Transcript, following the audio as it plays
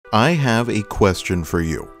I have a question for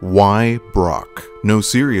you. Why Brok? No,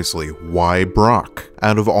 seriously, why Brok?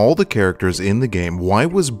 Out of all the characters in the game, why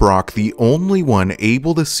was Brok the only one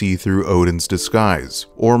able to see through Odin's disguise?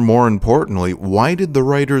 Or more importantly, why did the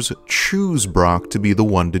writers choose Brok to be the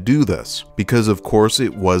one to do this? Because of course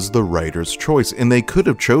it was the writer's choice, and they could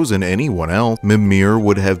have chosen anyone else. Mimir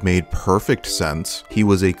would have made perfect sense. He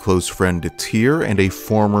was a close friend to Tyr and a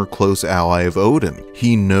former close ally of Odin.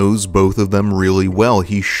 He knows both of them really well.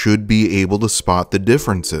 He should be able to spot the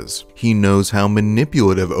differences. He knows how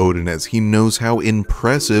manipulative Odin is. He knows how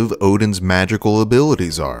impressive Odin's magical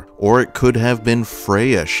abilities are. Or it could have been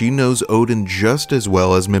Freya. She knows Odin just as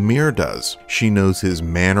well as Mimir does. She knows his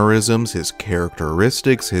mannerisms, his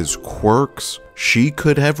characteristics, his quirks. She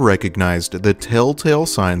could have recognized the telltale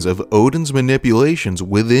signs of Odin's manipulations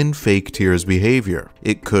within fake Tyr's behavior.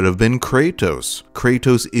 It could have been Kratos.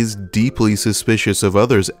 Kratos is deeply suspicious of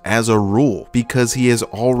others as a rule because he has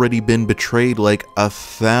already been betrayed like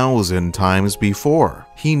 1,000 times before.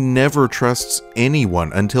 He never trusts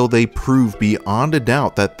anyone until they prove beyond a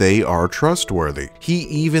doubt that they are trustworthy. He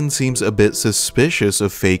even seems a bit suspicious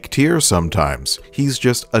of fake Tyr sometimes. He's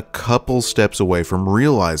just a couple steps away from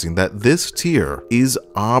realizing that this Tyr is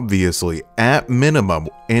obviously, at minimum,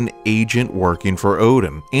 an agent working for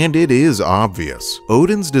Odin. And it is obvious.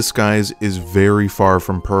 Odin's disguise is very far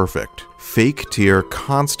from perfect. Fake Tyr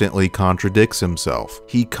constantly contradicts himself.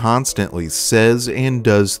 He constantly says and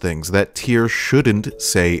does things that Tyr shouldn't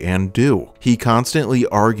say and do. He constantly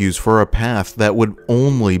argues for a path that would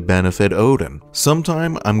only benefit Odin.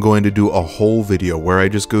 Sometime I'm going to do a whole video where I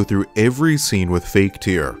just go through every scene with fake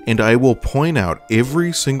Tyr, and I will point out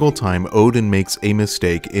every single time Odin makes a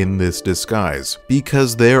mistake in this disguise,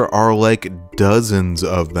 because there are like dozens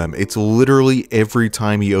of them. It's literally every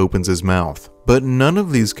time he opens his mouth. But none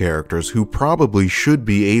of these characters, who probably should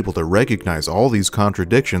be able to recognize all these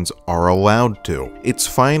contradictions, are allowed to. It's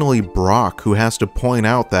finally Brok who has to point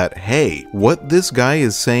out that, hey, what this guy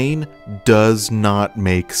is saying does not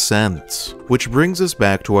make sense. Which brings us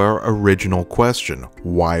back to our original question.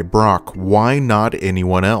 Why Brok? Why not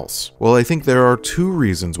anyone else? Well, I think there are two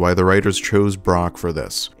reasons why the writers chose Brok for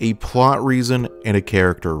this. A plot reason and a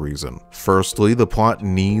character reason. Firstly, the plot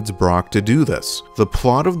needs Brok to do this. The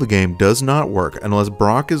plot of the game does not work unless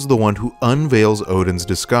Brok is the one who unveils Odin's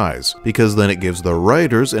disguise, because then it gives the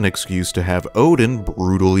writers an excuse to have Odin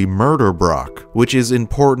brutally murder Brok, which is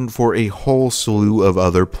important for a whole slew of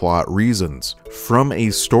other plot reasons. From a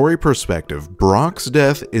story perspective, Brok's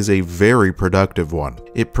death is a very productive one.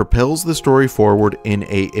 It propels the story forward in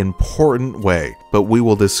an important way, but we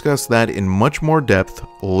will discuss that in much more depth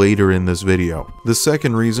later in this video. The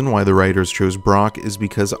second reason why the writers chose Brok is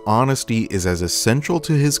because honesty is as essential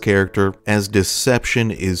to his character as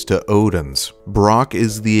deception is to Odin's. Brok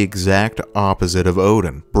is the exact opposite of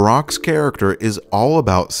Odin. Brok's character is all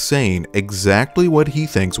about saying exactly what he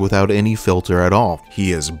thinks without any filter at all.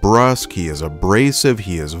 He is brusque, he is abrasive,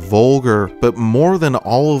 he is vulgar, but more than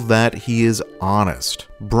all of that, he is honest.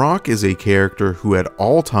 Brok is a character who at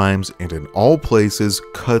all times and in all places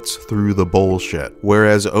cuts through the bullshit,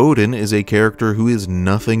 whereas Odin is a character who is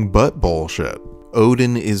nothing but bullshit.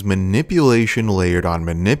 Odin is manipulation layered on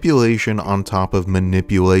manipulation on top of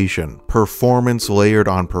manipulation, performance layered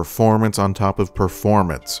on performance on top of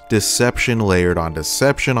performance, deception layered on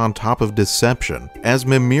deception on top of deception. As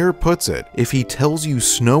Mimir puts it, if he tells you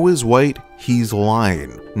snow is white, he's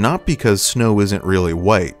lying. Not because snow isn't really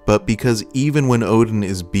white, but because even when Odin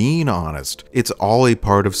is being honest, it's all a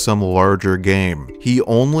part of some larger game. He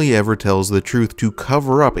only ever tells the truth to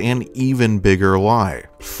cover up an even bigger lie.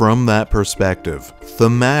 From that perspective,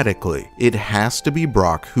 thematically, it has to be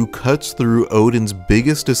Brok who cuts through Odin's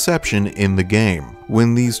biggest deception in the game.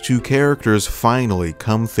 When these two characters finally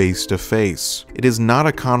come face to face, it is not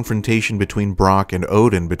a confrontation between Brok and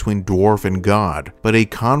Odin, between dwarf and god, but a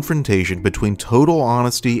confrontation between total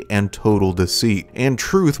honesty and total deceit, and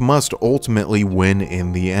truth must ultimately win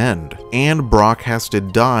in the end. And Brok has to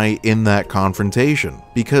die in that confrontation,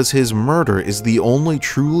 because his murder is the only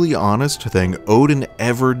truly honest thing Odin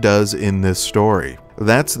ever does in this story.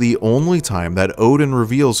 That's the only time that Odin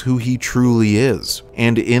reveals who he truly is,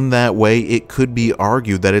 and in that way it could be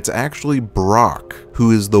argued that it's actually Brok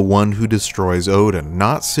who is the one who destroys Odin,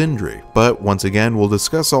 not Sindri. But once again, we'll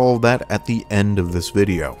discuss all of that at the end of this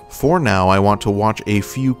video. For now, I want to watch a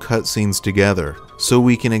few cutscenes together, so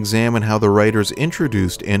we can examine how the writers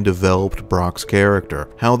introduced and developed Brok's character,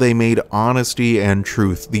 how they made honesty and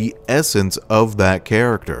truth the essence of that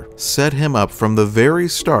character, set him up from the very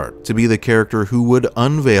start to be the character who would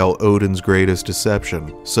unveil Odin's greatest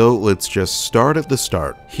deception. So let's just start at the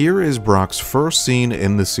start. Here is Brok's first scene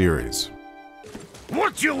in the series.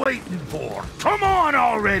 What you waiting for? Come on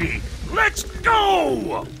already! Let's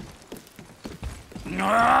go!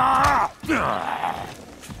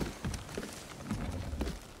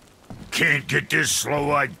 Can't get this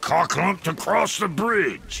slow-eyed cocklump to cross the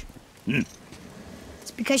bridge.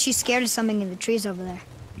 It's because she's scared of something in the trees over there.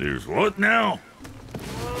 There's what now?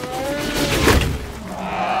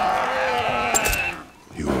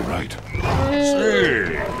 You all right?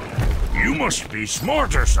 Say, you must be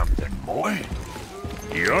smart or something, boy.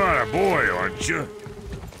 You are a boy, aren't you?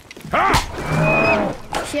 Ha!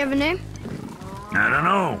 Does she have a name? I don't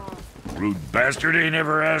know. Rude bastard ain't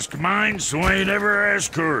ever asked mine, so ain't ever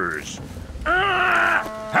asked hers.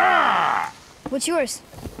 Ha! What's yours?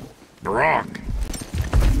 Brok.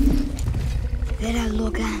 Vera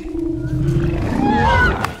Logan.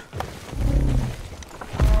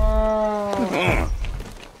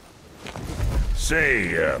 Say,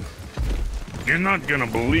 you're not gonna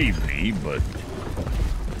believe me, but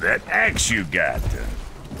that axe you got,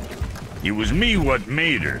 it was me what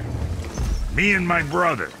made her. Me and my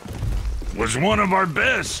brother. Was one of our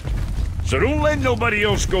best. So don't let nobody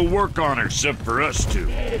else go work on her except for us two.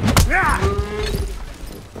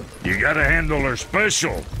 You gotta handle her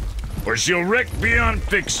special, or she'll wreck beyond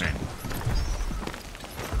fixing.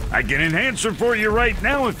 I can enhance her for you right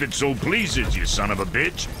now if it so pleases you, son of a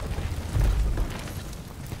bitch.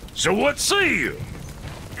 So what say you?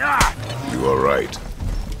 You are right.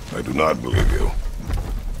 I do not believe you.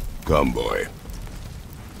 Come, boy.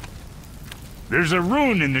 There's a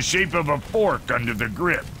rune in the shape of a fork under the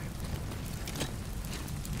grip.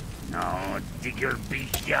 No, digger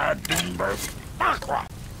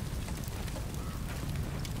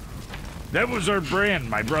That was our brand,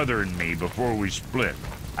 my brother and me, before we split.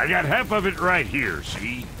 I got half of it right here,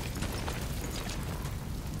 see?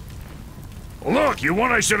 Look, you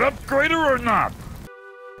want I should upgrade her or not?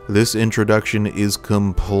 This introduction is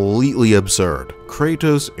completely absurd.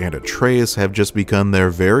 Kratos and Atreus have just begun their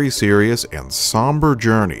very serious and somber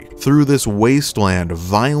journey through this wasteland,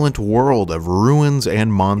 violent world of ruins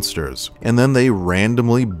and monsters. And then they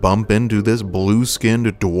randomly bump into this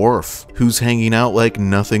blue-skinned dwarf who's hanging out like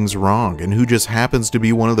nothing's wrong and who just happens to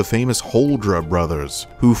be one of the famous Holdra brothers,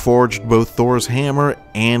 who forged both Thor's hammer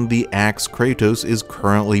and the axe Kratos is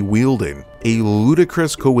currently wielding. A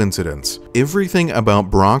ludicrous coincidence. Everything about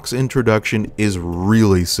Brok's introduction is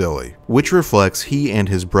really silly, which reflects he and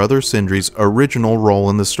his brother Sindri's original role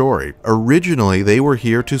in the story. Originally, they were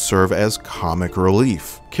here to serve as comic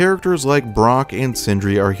relief. Characters like Brok and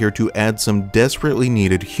Sindri are here to add some desperately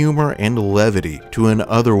needed humor and levity to an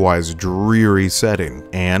otherwise dreary setting,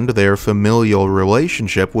 and their familial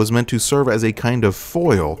relationship was meant to serve as a kind of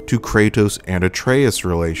foil to Kratos and Atreus'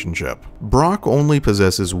 relationship. Brok only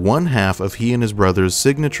possesses one half of he and his brother's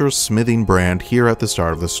signature smithing brand here at the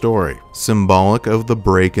start of the story, symbolic of the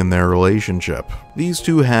break in their relationship. These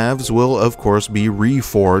two halves will of course be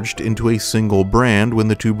reforged into a single brand when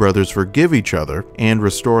the two brothers forgive each other and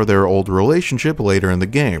restore their old relationship later in the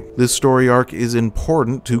game. This story arc is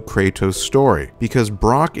important to Kratos' story because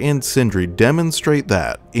Brok and Sindri demonstrate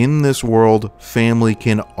that, in this world, family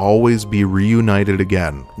can always be reunited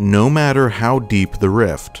again, no matter how deep the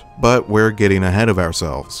rift. But we're getting ahead of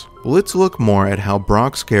ourselves. Let's look more at how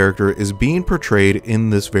Brok's character is being portrayed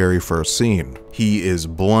in this very first scene. He is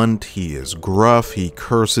blunt, he is gruff, he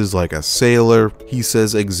curses like a sailor, he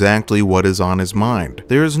says exactly what is on his mind.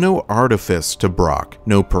 There is no artifice to Brok,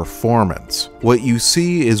 no performance. What you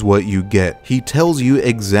see is what you get. He tells you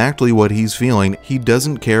exactly what he's feeling, he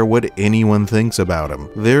doesn't care what anyone thinks about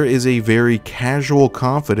him. There is a very casual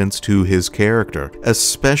confidence to his character,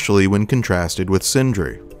 especially when contrasted with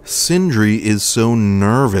Sindri. Sindri is so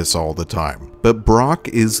nervous all the time, but Brok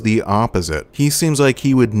is the opposite. He seems like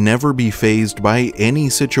he would never be fazed by any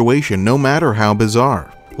situation, no matter how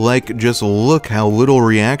bizarre. Like, just look how little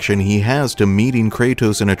reaction he has to meeting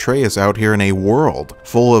Kratos and Atreus out here in a world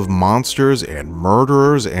full of monsters and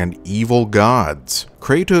murderers and evil gods.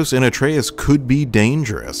 Kratos and Atreus could be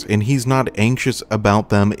dangerous, and he's not anxious about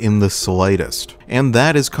them in the slightest. And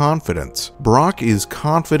that is confidence. Brok is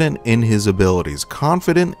confident in his abilities,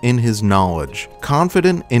 confident in his knowledge,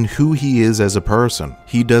 confident in who he is as a person.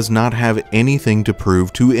 He does not have anything to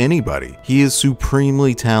prove to anybody. He is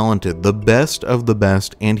supremely talented, the best of the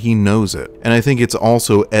best, and he knows it. And I think it's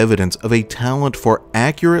also evidence of a talent for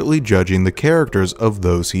accurately judging the characters of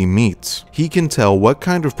those he meets. He can tell what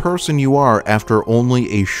kind of person you are after only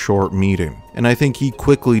a short meeting. And I think he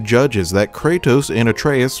quickly judges that Kratos and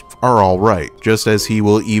Atreus are alright, just as he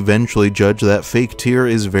will eventually judge that fake Tyr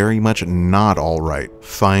is very much not alright.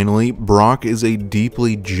 Finally, Brok is a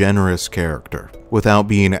deeply generous character. Without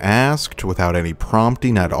being asked, without any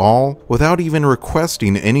prompting at all, without even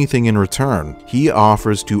requesting anything in return, he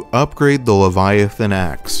offers to upgrade the Leviathan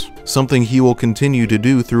axe, something he will continue to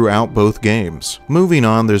do throughout both games. Moving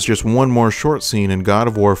on, there's just one more short scene in God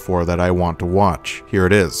of War 4 that I want to watch. Here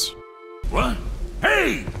it is. What?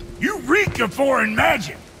 Hey! You reek of foreign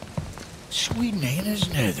magic! Sweet Nana's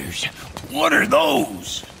nethers. What are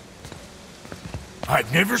those?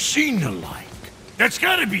 I've never seen the like. That's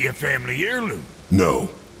gotta be a family heirloom. No.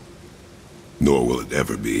 Nor will it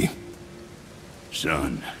ever be.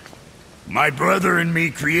 Son, my brother and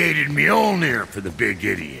me created Mjolnir for the big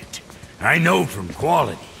idiot. I know from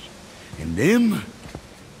quality. And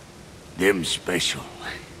them special.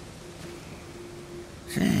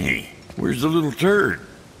 Hey, where's the little turd?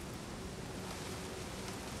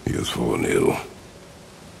 He has fallen ill.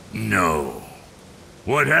 No.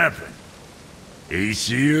 What happened?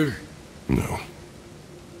 Aesir? No.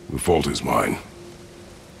 The fault is mine.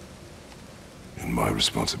 And my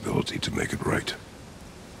responsibility to make it right.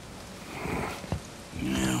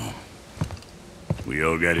 Well, we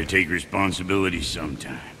all gotta take responsibility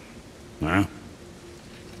sometime. Huh?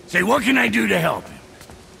 Say, what can I do to help him?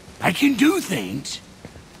 I can do things.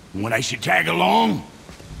 When I should tag along?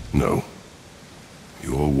 No.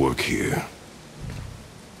 Your work here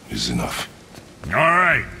is enough. All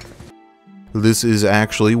right. This is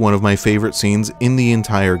actually one of my favorite scenes in the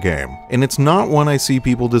entire game, and it's not one I see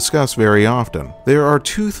people discuss very often. There are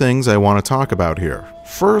two things I want to talk about here.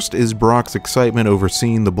 First is Brok's excitement over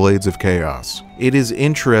seeing the Blades of Chaos. It is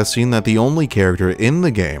interesting that the only character in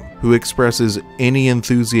the game who expresses any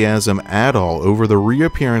enthusiasm at all over the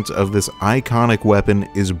reappearance of this iconic weapon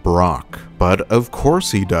is Brok. But of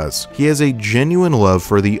course he does. He has a genuine love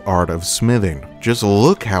for the art of smithing. Just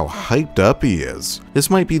look how hyped up he is. This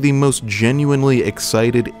might be the most genuinely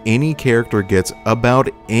excited any character gets about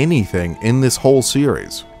anything in this whole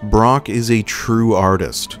series. Brok is a true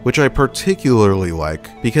artist, which I particularly like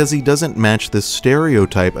because he doesn't match the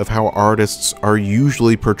stereotype of how artists are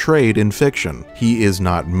usually portrayed in fiction. He is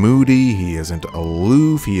not moody, he isn't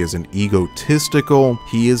aloof, he isn't egotistical,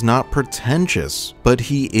 he is not pretentious, but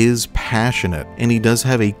he is passionate, and he does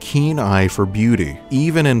have a keen eye for beauty,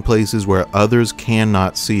 even in places where others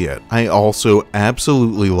cannot see it. I also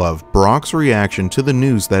absolutely love Brok's reaction to the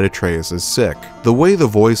news that Atreus is sick. The way the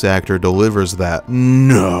voice actor delivers that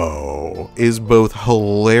 "no" is both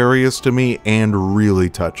hilarious to me and really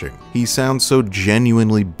touching. He sounds so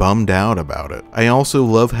genuinely bummed out about it. I also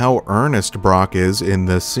love how earnest Brok is in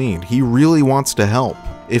this scene. He really wants to help.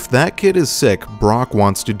 If that kid is sick, Brok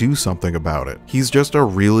wants to do something about it. He's just a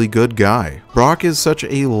really good guy. Brok is such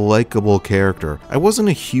a likable character. I wasn't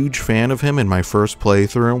a huge fan of him in my first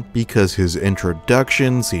playthrough because his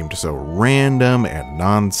introduction seemed so random and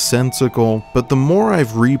nonsensical, but the more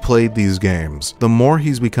I've replayed these games, the more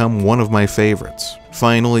he's become one of my favorites.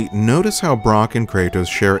 Finally, notice how Brok and Kratos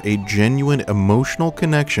share a genuine emotional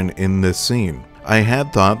connection in this scene. I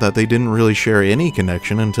had thought that they didn't really share any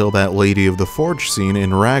connection until that Lady of the Forge scene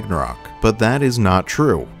in Ragnarok, but that is not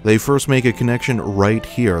true. They first make a connection right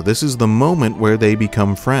here. This is the moment where they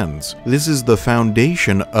become friends. This is the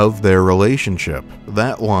foundation of their relationship.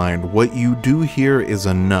 That line, "what you do here is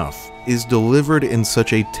enough," is delivered in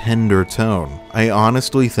such a tender tone. I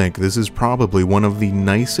honestly think this is probably one of the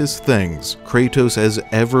nicest things Kratos has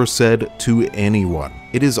ever said to anyone.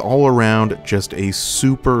 It is all around just a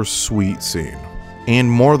super sweet scene.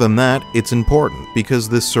 And more than that, it's important because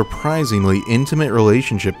this surprisingly intimate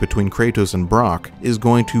relationship between Kratos and Brok is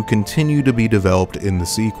going to continue to be developed in the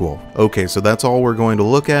sequel. Okay, so that's all we're going to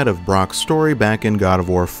look at of Brok's story back in God of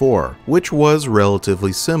War 4, which was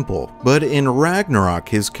relatively simple. But in Ragnarok,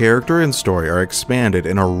 his character and story are expanded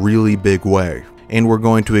in a really big way. And we're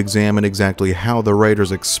going to examine exactly how the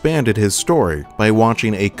writers expanded his story by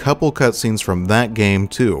watching a couple cutscenes from that game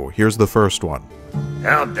too. Here's the first one.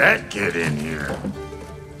 How'd that get in here?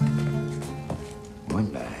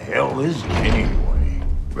 What the hell is it anyway?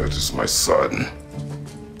 That is my son.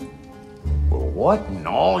 Well, what in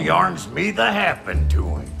all yarns me that happened to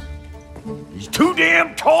him? He's too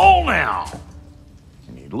damn tall now.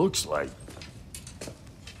 And he looks like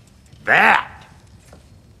that.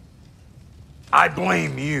 I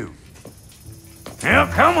blame you. Well,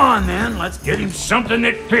 come on then. Let's get him something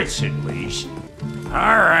that fits at least. All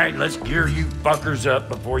right, let's gear you fuckers up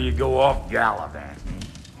before you go off gallivanting.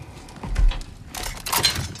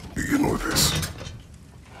 Begin with this.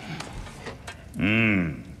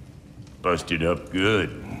 Busted up good.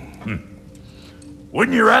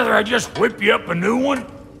 Wouldn't you rather I just whip you up a new one?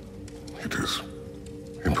 It is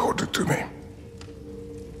important to me.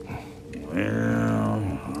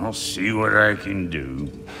 Well, I'll see what I can do.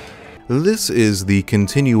 This is the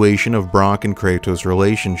continuation of Brok and Kratos'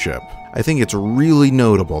 relationship. I think it's really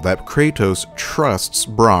notable that Kratos trusts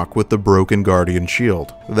Brok with the broken Guardian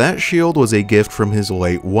shield. That shield was a gift from his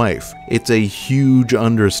late wife. It's a huge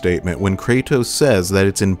understatement when Kratos says that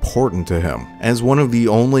it's important to him. As one of the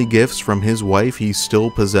only gifts from his wife he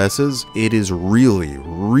still possesses, it is really,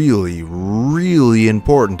 really, really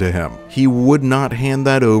important to him. He would not hand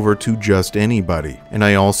that over to just anybody. And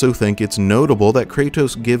I also think it's notable that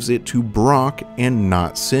Kratos gives it to Brok and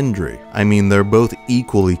not Sindri. I mean, they're both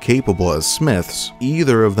equally capable as smiths.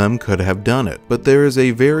 Either of them could have done it, but there is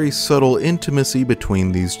a very subtle intimacy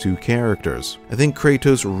between these two characters. I think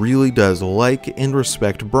Kratos really does like and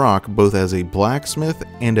respect Brok both as a blacksmith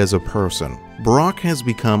and as a person. Brok has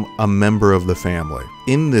become a member of the family.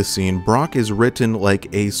 In this scene, Brok is written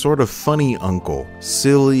like a sort of funny uncle.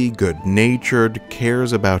 Silly, good-natured,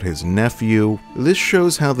 cares about his nephew. This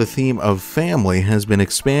shows how the theme of family has been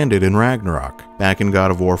expanded in Ragnarok. Back in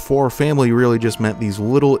God of War 4, family really just meant these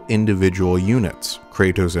little individual units.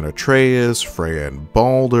 Kratos and Atreus, Freya and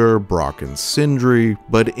Baldur, Brok and Sindri,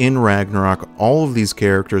 but in Ragnarok, all of these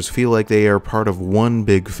characters feel like they are part of one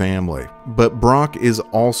big family. But Brok is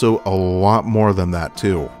also a lot more than that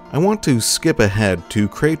too. I want to skip ahead to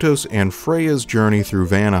Kratos and Freya's journey through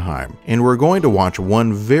Vanaheim, and we're going to watch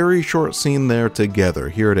one very short scene there together.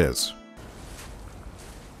 Here it is.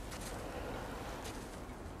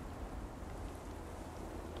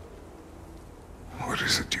 What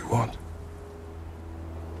is it you want?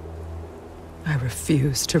 I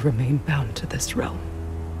refuse to remain bound to this realm.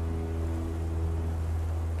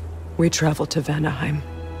 We travel to Vanaheim.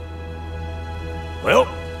 Well,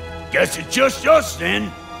 guess it's just us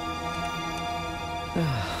then.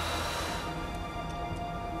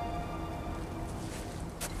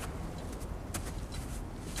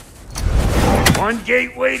 One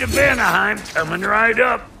gateway to Vanaheim coming right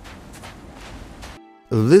up.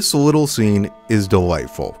 This little scene is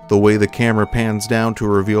delightful. The way the camera pans down to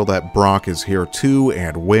reveal that Brok is here too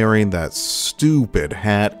and wearing that stupid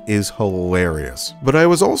hat is hilarious. But I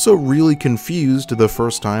was also really confused the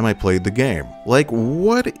first time I played the game. Like,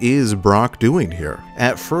 what is Brok doing here?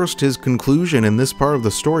 At first, his conclusion in this part of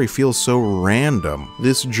the story feels so random.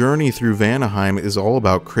 This journey through Vanaheim is all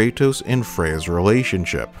about Kratos and Freya's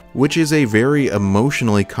relationship, which is a very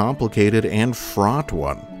emotionally complicated and fraught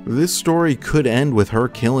one. This story could end with her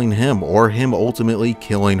killing him or him ultimately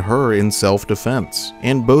killing her in self-defense,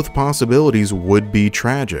 and both possibilities would be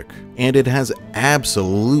tragic, and it has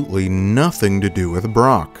absolutely nothing to do with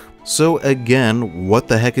Brok. So again, what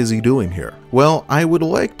the heck is he doing here? Well, I would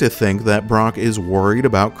like to think that Brok is worried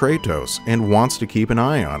about Kratos and wants to keep an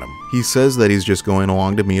eye on him. He says that he's just going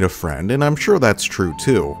along to meet a friend, and I'm sure that's true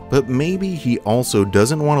too, but maybe he also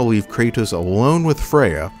doesn't want to leave Kratos alone with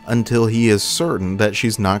Freya until he is certain that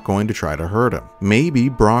she's not going to try to hurt him. Maybe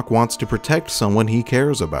Brok wants to protect someone he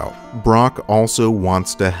cares about. Brok also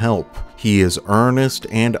wants to help. He is earnest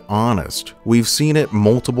and honest. We've seen it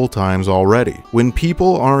multiple times already. When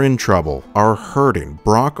people are in trouble, are hurting,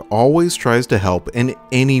 Brok always tries to help in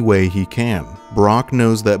any way he can. Brok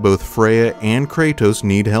knows that both Freya and Kratos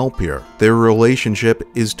need help here. Their relationship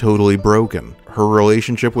is totally broken. Her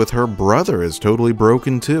relationship with her brother is totally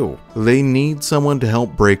broken too. They need someone to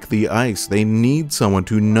help break the ice. They need someone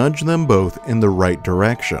to nudge them both in the right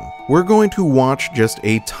direction. We're going to watch just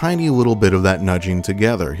a tiny little bit of that nudging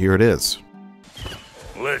together. Here it is.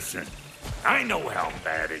 Listen, I know how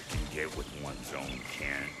bad it can get with one's own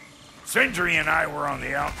kin. Sindri and I were on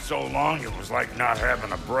the out so long it was like not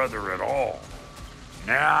having a brother at all.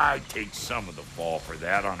 Now I take some of the fall for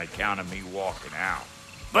that on account of me walking out.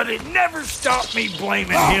 But it never stopped me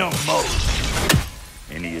blaming him most.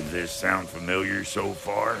 Any of this sound familiar so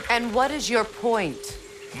far? And what is your point?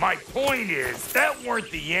 My point is, that weren't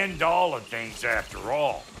the end-all of things after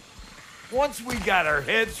all. Once we got our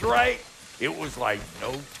heads right, it was like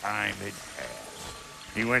no time had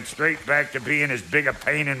passed. He went straight back to being as big a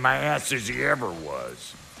pain in my ass as he ever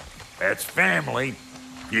was. That's family.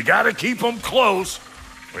 You gotta keep them close,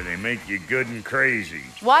 or they make you good and crazy.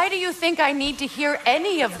 Why do you think I need to hear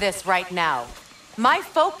any of this right now? My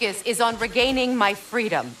focus is on regaining my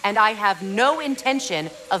freedom, and I have no intention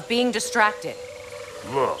of being distracted.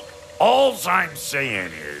 Look, all I'm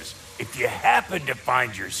saying is, if you happen to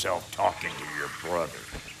find yourself talking to your brother,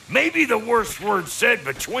 maybe the worst words said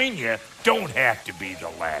between you don't have to be the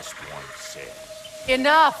last one said.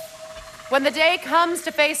 Enough! When the day comes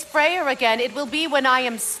to face Freya again, it will be when I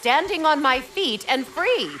am standing on my feet and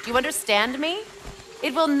free. Do you understand me?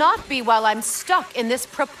 It will not be while I'm stuck in this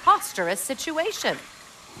preposterous situation.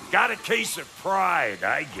 Got a case of pride,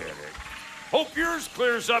 I get it. Hope yours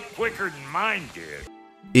clears up quicker than mine did.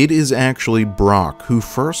 It is actually Brok who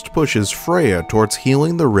first pushes Freya towards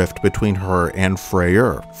healing the rift between her and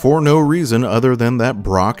Freyr, for no reason other than that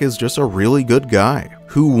Brok is just a really good guy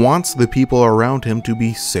who wants the people around him to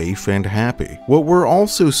be safe and happy. What we're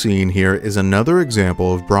also seeing here is another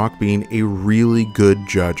example of Brok being a really good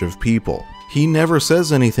judge of people. He never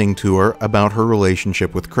says anything to her about her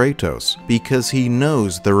relationship with Kratos, because he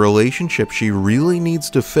knows the relationship she really needs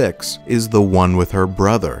to fix is the one with her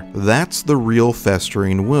brother. That's the real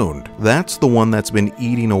festering wound. That's the one that's been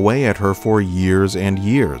eating away at her for years and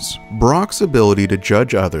years. Brok's ability to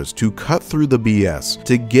judge others, to cut through the BS,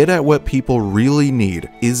 to get at what people really need,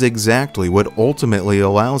 is exactly what ultimately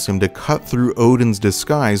allows him to cut through Odin's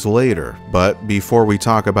disguise later. But before we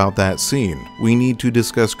talk about that scene, we need to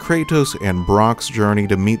discuss Kratos and Brok's journey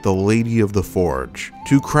to meet the Lady of the Forge,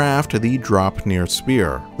 to craft the Draupnir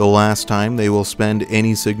spear, the last time they will spend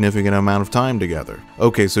any significant amount of time together.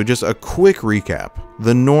 Okay, so just a quick recap.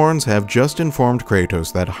 The Norns have just informed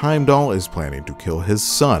Kratos that Heimdall is planning to kill his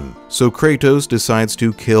son, so Kratos decides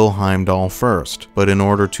to kill Heimdall first, but in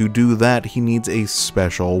order to do that he needs a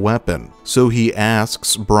special weapon, so he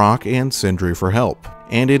asks Brok and Sindri for help.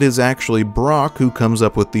 And it is actually Brok who comes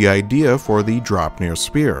up with the idea for the Draupnir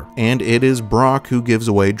spear. And it is Brok who gives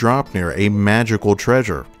away Draupnir, a magical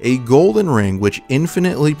treasure, a golden ring which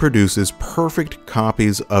infinitely produces perfect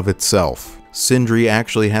copies of itself. Sindri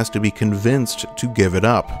actually has to be convinced to give it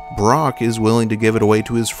up. Brok is willing to give it away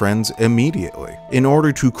to his friends immediately. In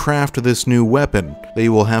order to craft this new weapon, they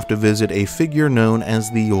will have to visit a figure known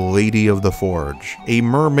as the Lady of the Forge, a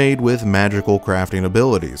mermaid with magical crafting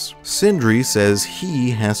abilities. Sindri says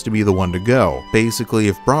he has to be the one to go. Basically,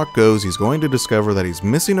 if Brok goes, he's going to discover that he's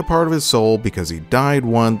missing a part of his soul because he died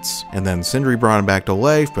once, and then Sindri brought him back to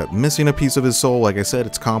life, but missing a piece of his soul, like I said,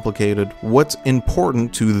 it's complicated. What's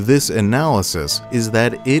important to this analysis is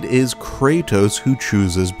that it is Kratos who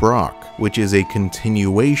chooses Brok, which is a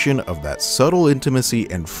continuation of that subtle intimacy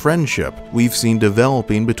and friendship we've seen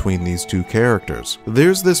developing between these two characters.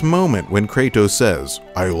 There's this moment when Kratos says,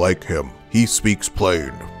 "I like him. He speaks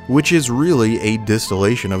plain," which is really a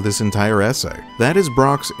distillation of this entire essay. That is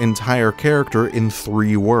Brok's entire character in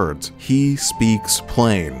 3 words. He speaks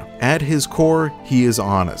plain. At his core, he is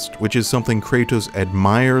honest, which is something Kratos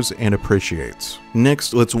admires and appreciates.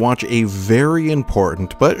 Next, let's watch a very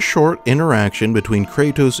important but short interaction between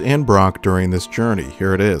Kratos and Brok during this journey.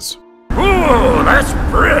 Here it is. Ooh, that's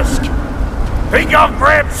brisk. Think I'll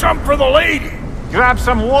grab some for the lady? Grab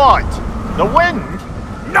some what? The wind?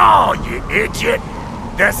 No, you idiot.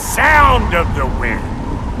 The sound of the wind.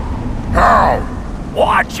 How?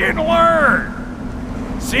 Watch and learn.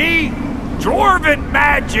 See? Dwarven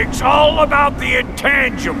magic's all about the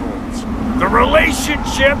intangibles. The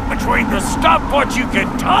relationship between the stuff what you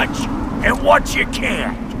can touch and what you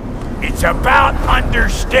can't. It's about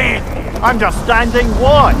understanding. Understanding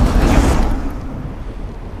what?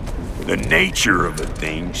 The nature of a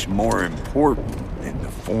thing's more important than the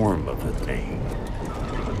form of a thing.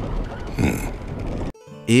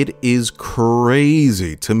 It is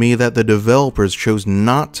crazy to me that the developers chose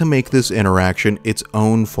not to make this interaction its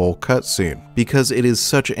own full cutscene, because it is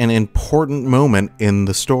such an important moment in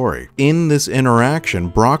the story. In this interaction,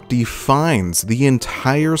 Brok defines the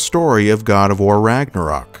entire story of God of War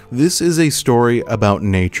Ragnarok. This is a story about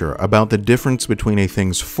nature, about the difference between a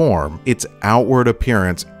thing's form, its outward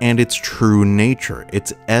appearance, and its true nature,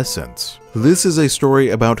 its essence. This is a story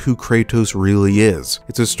about who Kratos really is.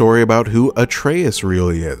 It's a story about who Atreus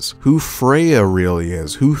really is, who Freya really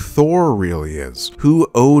is, who Thor really is, who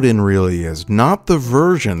Odin really is, not the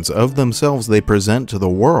versions of themselves they present to the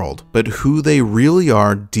world, but who they really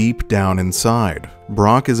are deep down inside.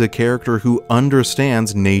 Brok is a character who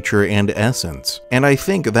understands nature and essence, and I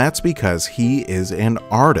think that's because he is an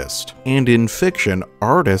artist. And in fiction,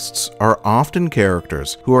 artists are often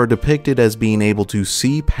characters who are depicted as being able to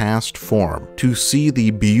see past form, to see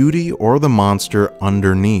the beauty or the monster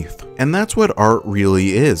underneath. And that's what art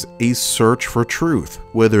really is, a search for truth.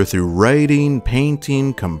 Whether through writing,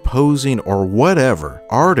 painting, composing, or whatever,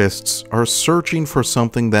 artists are searching for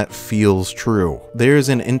something that feels true. There's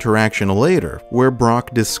an interaction later where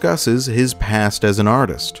Brok discusses his past as an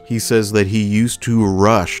artist. He says that he used to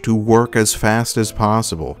rush to work as fast as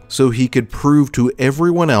possible so he could prove to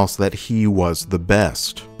everyone else that he was the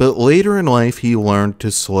best. But later in life he learned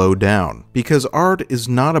to slow down, because art is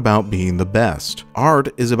not about being the best. Art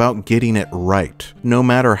is about getting it right, no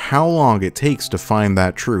matter how long it takes to find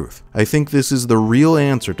that truth. I think this is the real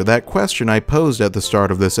answer to that question I posed at the start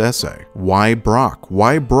of this essay. Why Brok?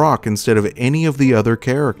 Why Brok instead of any of the other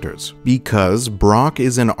characters? Because Brok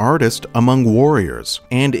is an artist among warriors,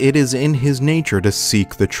 and it is in his nature to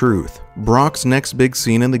seek the truth. Brok's next big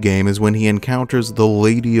scene in the game is when he encounters the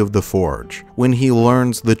Lady of the Forge, when he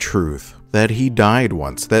learns the truth. That he died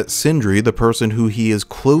once, that Sindri, the person who he is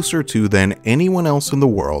closer to than anyone else in the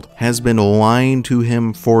world, has been lying to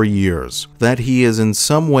him for years, that he is in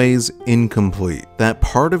some ways incomplete, that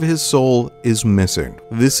part of his soul is missing.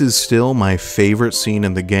 This is still my favorite scene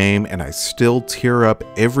in the game, and I still tear up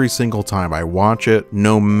every single time I watch it,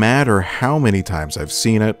 no matter how many times I've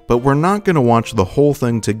seen it, but we're not going to watch the whole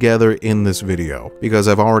thing together in this video, because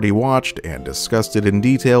I've already watched and discussed it in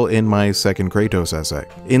detail in my second Kratos essay.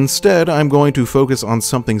 Instead, I'm going to focus on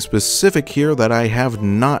something specific here that I have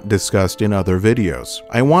not discussed in other videos.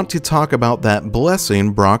 I want to talk about that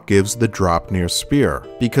blessing Brok gives the Draupnir spear,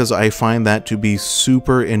 because I find that to be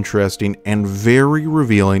super interesting and very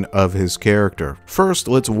revealing of his character. First,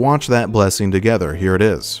 let's watch that blessing together. Here it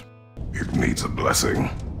is. It needs a blessing.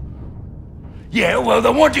 Yeah, well,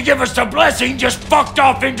 the one to give us the blessing just fucked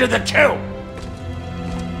off into the tomb.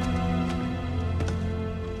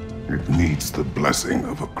 It needs the blessing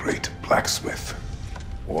of a great blacksmith.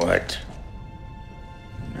 What?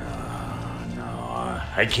 No,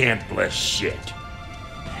 I can't bless shit.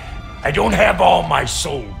 I don't have all my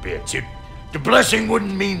soul bits. The blessing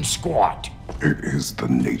wouldn't mean squat. It is the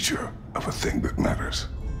nature of a thing that matters,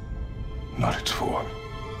 not its form.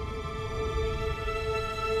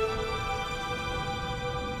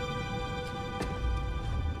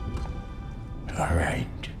 All right.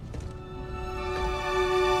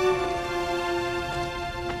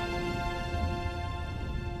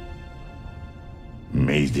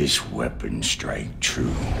 May this weapon strike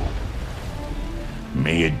true.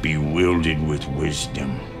 May it be wielded with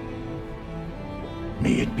wisdom.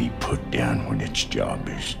 May it be put down when its job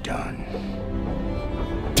is done.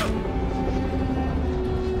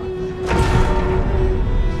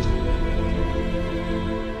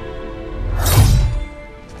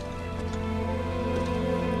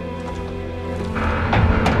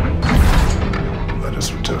 Let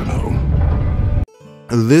us return home.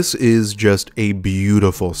 This is just a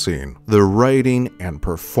beautiful scene. The writing and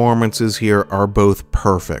performances here are both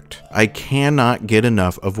perfect. I cannot get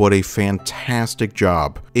enough of what a fantastic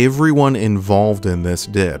job everyone involved in this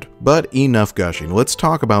did. But enough gushing, let's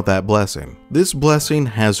talk about that blessing. This blessing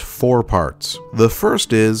has 4 parts. The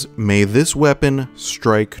first is, may this weapon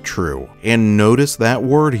strike true. And notice that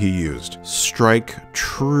word he used, strike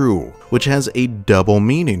true, which has a double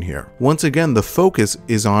meaning here. Once again, the focus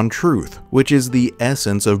is on truth, which is the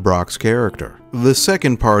essence of Brok's character. The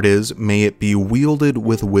second part is, may it be wielded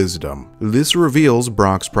with wisdom. This reveals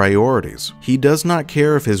Brok's priorities. He does not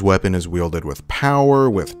care if his weapon is wielded with power,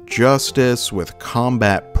 with justice, with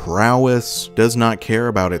combat prowess, does not care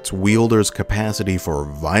about its wielder's capacity for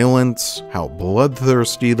violence, how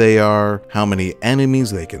bloodthirsty they are, how many enemies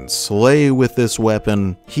they can slay with this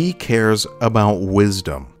weapon. He cares about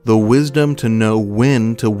wisdom. The wisdom to know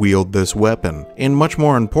when to wield this weapon, and much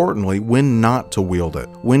more importantly, when not to wield it,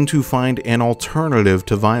 when to find an alternative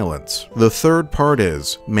to violence. The third part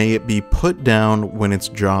is, may it be put down when its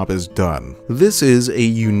job is done. This is a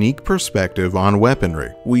unique perspective on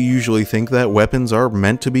weaponry. We usually think that weapons are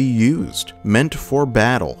meant to be used, meant for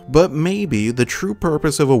battle, but maybe the true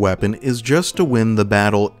purpose of a weapon is just to win the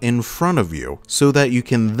battle in front of you, so that you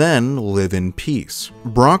can then live in peace.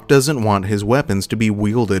 Brok doesn't want his weapons to be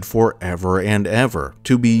wielded forever and ever,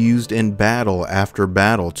 to be used in battle after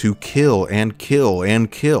battle to kill and kill and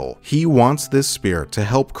kill. He wants this spear to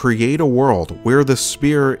help create a world where the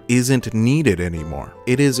spear isn't needed anymore.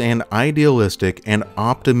 It is an idealistic and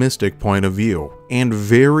optimistic point of view, and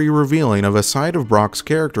very revealing of a side of Brok's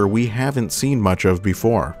character we haven't seen much of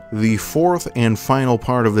before. The fourth and final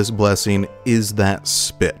part of this blessing is that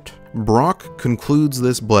spit. Brok concludes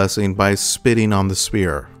this blessing by spitting on the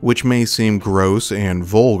spear, which may seem gross and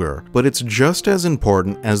vulgar, but it's just as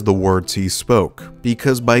important as the words he spoke,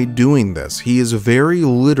 because by doing this, he is very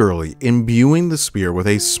literally imbuing the spear with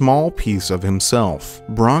a small piece of himself.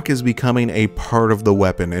 Brok is becoming a part of the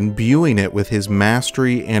weapon, imbuing it with his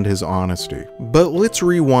mastery and his honesty. But let's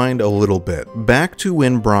rewind a little bit, back to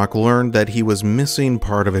when Brok learned that he was missing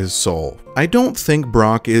part of his soul. I don't think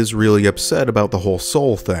Brok is really upset about the whole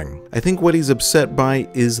soul thing. I think what he's upset by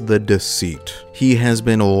is the deceit. He has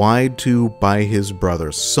been lied to by his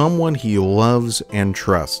brother, someone he loves and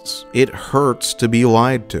trusts. It hurts to be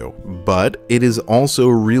lied to, but it is also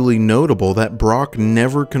really notable that Brok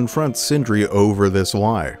never confronts Sindri over this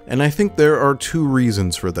lie. And I think there are 2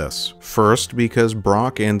 reasons for this. First, because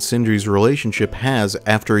Brok and Sindri's relationship has,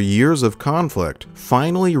 after years of conflict,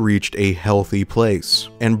 finally reached a healthy place,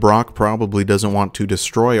 and Brok probably doesn't want to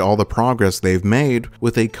destroy all the progress they've made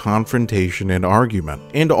with a confrontation and argument.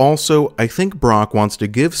 And also, I think Brok wants to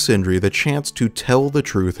give give Sindri the chance to tell the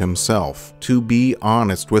truth himself, to be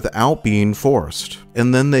honest without being forced.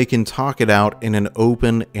 And then they can talk it out in an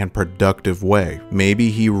open and productive way. Maybe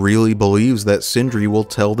he really believes that Sindri will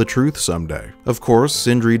tell the truth someday. Of course,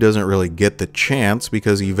 Sindri doesn't really get the chance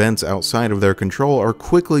because events outside of their control are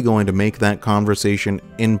quickly going to make that conversation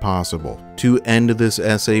impossible. To end this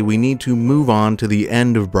essay, we need to move on to the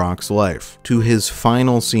end of Brok's life, to his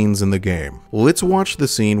final scenes in the game. Let's watch the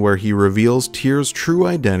scene where he reveals Tyr's true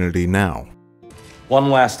identity now. One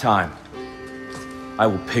last time, I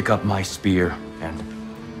will pick up my spear and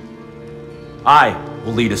I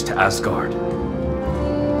will lead us to Asgard.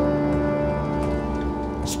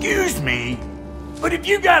 Excuse me, but if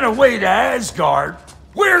you got away to Asgard,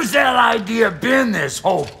 where's that idea been this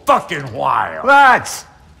whole fucking while? Lads!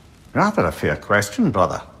 Rather a fair question,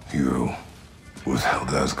 brother. You withheld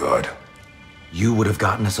Asgard. You would have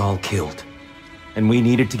gotten us all killed, and we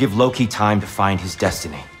needed to give Loki time to find his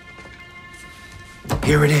destiny.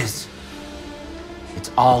 Here it is.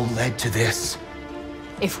 It's all led to this.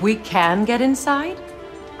 If we can get inside,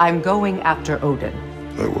 I'm going after Odin.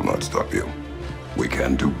 I will not stop you. We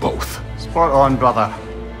can do both. Spot on, brother.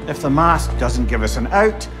 If the mask doesn't give us an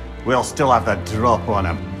out, we'll still have the drop on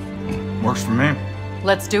him. Works for me.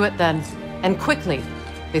 Let's do it then, and quickly,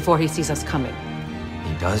 before he sees us coming.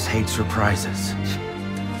 He does hate surprises.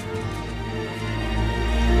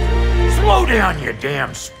 Slow down, you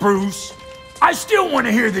damn spruce. I still want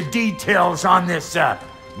to hear the details on this,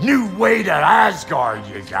 new way to Asgard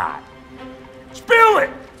you got. Spill it!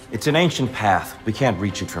 It's an ancient path. We can't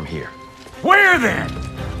reach it from here. Where then?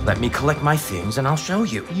 Let me collect my things and I'll show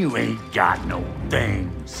you. You ain't got no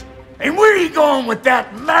things. And where you going with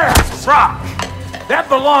that mask, Brok? That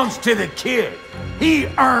belongs to the kid. He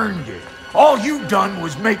earned it. All you done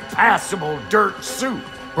was make passable dirt soup.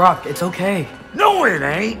 Brok, it's okay. No, it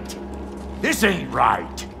ain't. This ain't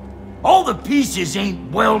right. All the pieces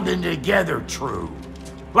ain't welding together true.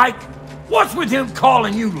 Like, what's with him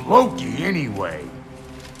calling you Loki anyway?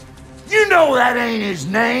 You know that ain't his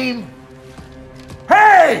name.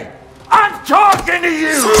 Hey! I'm talking to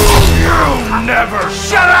you! You never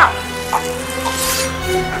shut up!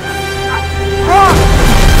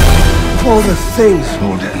 All the things,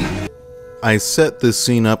 Odin. I set this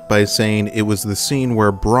scene up by saying it was the scene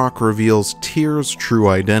where Brok reveals Tyr's true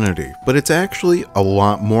identity, but it's actually a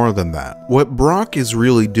lot more than that. What Brok is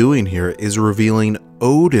really doing here is revealing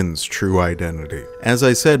Odin's true identity. As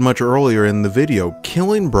I said much earlier in the video,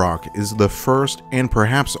 killing Brok is the first and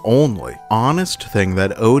perhaps only honest thing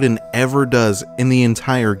that Odin ever does in the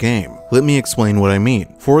entire game. Let me explain what I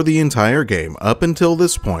mean. For the entire game, up until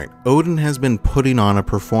this point, Odin has been putting on a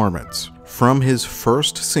performance. From his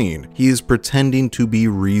first scene, he is pretending to be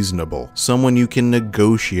reasonable, someone you can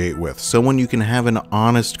negotiate with, someone you can have an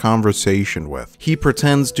honest conversation with. He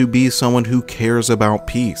pretends to be someone who cares about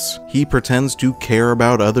peace. He pretends to care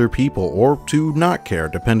about other people, or to not care,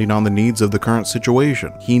 depending on the needs of the current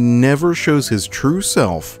situation. He never shows his true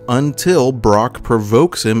self until Brok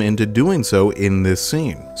provokes him into doing so in this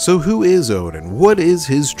scene. So who is Odin? What is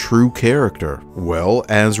his true character? Well,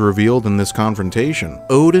 as revealed in this confrontation,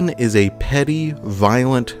 Odin is a petty,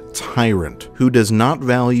 violent tyrant who does not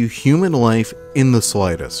value human life in the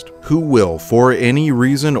slightest, who will, for any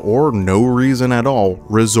reason or no reason at all,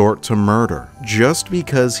 resort to murder, just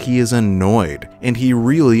because he is annoyed, and he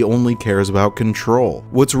really only cares about control.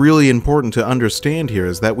 What's really important to understand here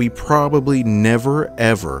is that we probably never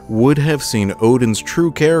ever would have seen Odin's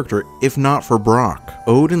true character if not for Brok.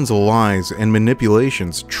 Odin's lies and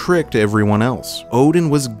manipulations tricked everyone else. Odin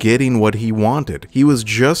was getting what he wanted. He was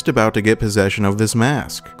just about to get possession of this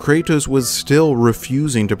mask. Kratos was still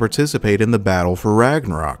refusing to participate in the battle for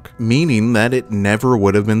Ragnarok, meaning that it never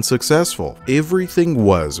would have been successful. Everything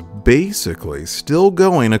was basically still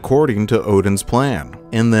going according to Odin's plan.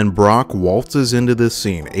 And then Brok waltzes into this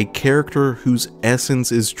scene, a character whose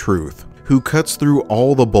essence is truth, who cuts through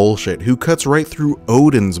all the bullshit, who cuts right through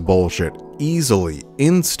Odin's bullshit easily,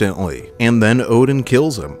 instantly, and then Odin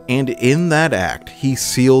kills him. And in that act, he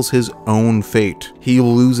seals his own fate. He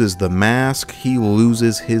loses the mask, he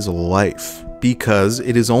loses his life. Because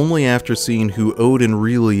it is only after seeing who Odin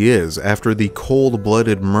really is, after the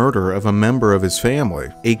cold-blooded murder of a member of his family,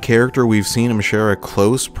 a character we've seen him share a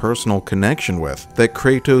close personal connection with, that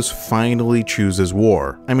Kratos finally chooses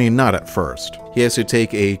war. I mean, not at first. He has to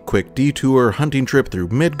take a quick detour hunting trip through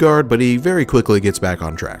Midgard, but he very quickly gets back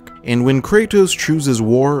on track. And when Kratos chooses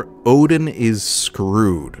war, Odin is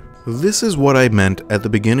screwed. This is what I meant at the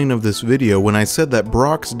beginning of this video when I said that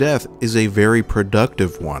Brok's death is a very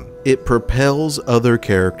productive one. It propels other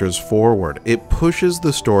characters forward. It pushes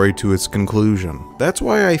the story to its conclusion. That's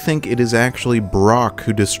why I think it is actually Brok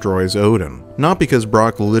who destroys Odin. Not because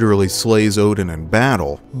Brok literally slays Odin in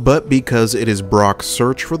battle, but because it is Brok's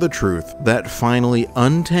search for the truth that finally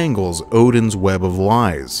untangles Odin's web of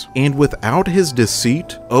lies. And without his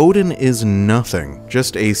deceit, Odin is nothing,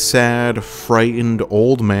 just a sad, frightened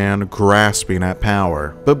old man grasping at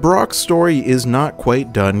power. But Brok's story is not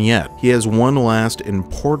quite done yet. He has one last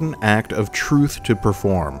important act of truth to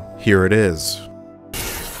perform. Here it is.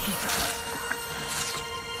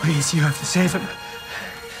 Please, you have to save him.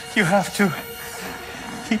 You have to.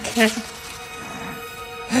 He can't.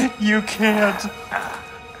 You can't.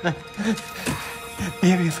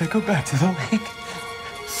 Maybe if I go back to the lake.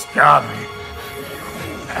 Stop it.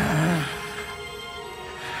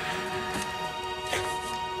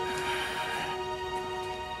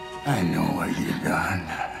 I know what you've done.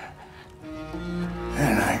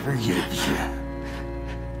 And I forgive you.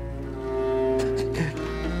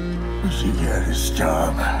 But you gotta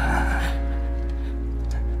stop.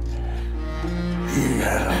 You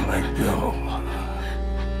gotta let go.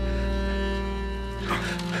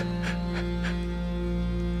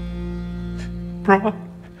 Brok.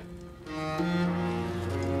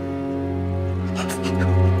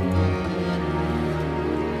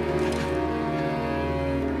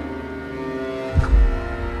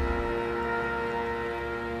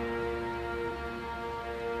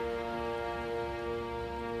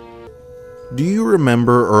 Do you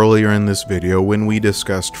remember earlier in this video when we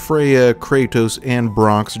discussed Freya, Kratos, and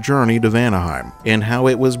Brok's journey to Vanaheim, and how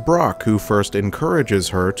it was Brok who first encourages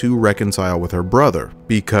her to reconcile with her brother?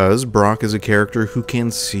 Because Brok is a character who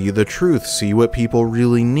can see the truth, see what people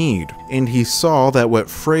really need, and he saw that what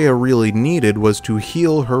Freya really needed was to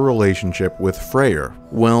heal her relationship with Freyr.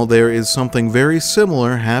 Well, there is something very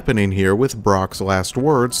similar happening here with Brok's last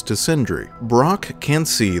words to Sindri. Brok can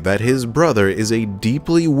see that his brother is a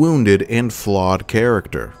deeply wounded and flawed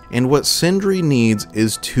character, and what Sindri needs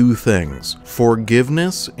is two things: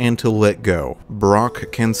 forgiveness and to let go.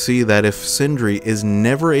 Brok can see that if Sindri is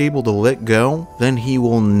never able to let go, then he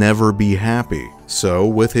will never be happy. So,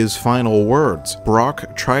 with his final words,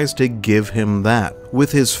 Brok tries to give him that.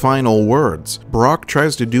 With his final words, Brok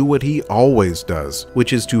tries to do what he always does,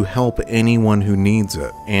 which is to help anyone who needs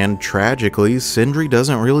it. And tragically, Sindri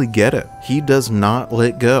doesn't really get it. He does not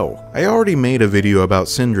let go. I already made a video about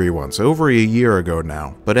Sindri once, over a year ago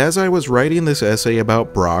now, but as I was writing this essay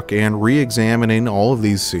about Brok and re-examining all of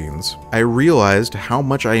these scenes, I realized how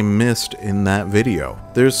much I missed in that video.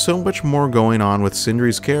 There's so much more going on with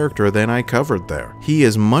Sindri's character than I covered there. He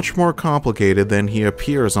is much more complicated than he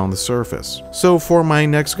appears on the surface. So for my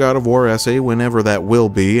next God of War essay, whenever that will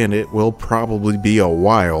be, and it will probably be a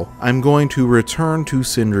while, I'm going to return to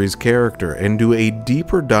Sindri's character and do a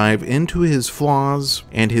deeper dive into his flaws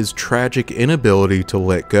and his tragic inability to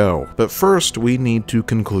let go. But first, we need to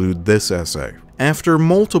conclude this essay. After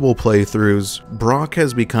multiple playthroughs, Brok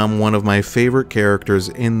has become one of my favorite characters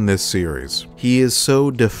in this series. He is so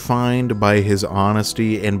defined by his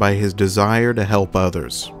honesty and by his desire to help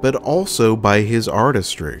others, but also by his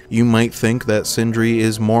artistry. You might think that Sindri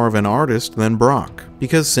is more of an artist than Brok,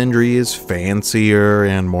 because Sindri is fancier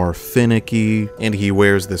and more finicky, and he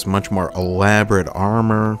wears this much more elaborate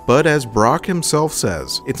armor. But as Brok himself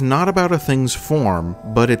says, it's not about a thing's form,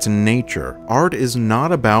 but its nature. Art is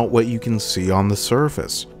not about what you can see on the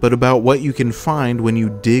surface, but about what you can find when you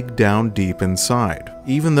dig down deep inside.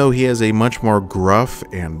 Even though he has a much more gruff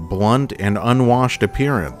and blunt and unwashed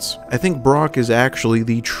appearance, I think Brok is actually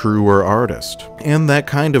the truer artist. And that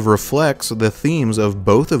kind of reflects the themes of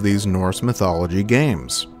both of these Norse mythology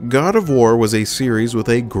games. God of War was a series with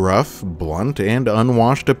a gruff, blunt, and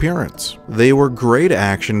unwashed appearance. They were great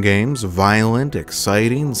action games, violent,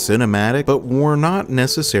 exciting, cinematic, but were not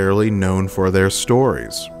necessarily known for their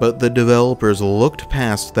stories. But the developers looked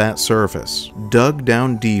past that surface, dug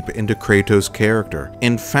down deep into Kratos' character,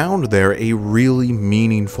 and found there a really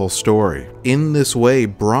meaningful story. In this way,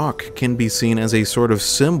 Brok can be seen as a sort of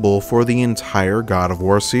symbol for the entire God of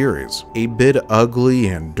War series. A bit ugly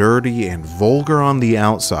and dirty and vulgar on the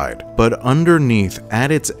outside, but underneath, at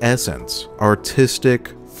its essence,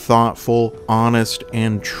 artistic, thoughtful, honest,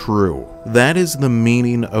 and true. That is the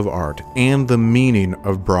meaning of art and the meaning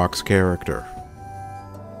of Brok's character.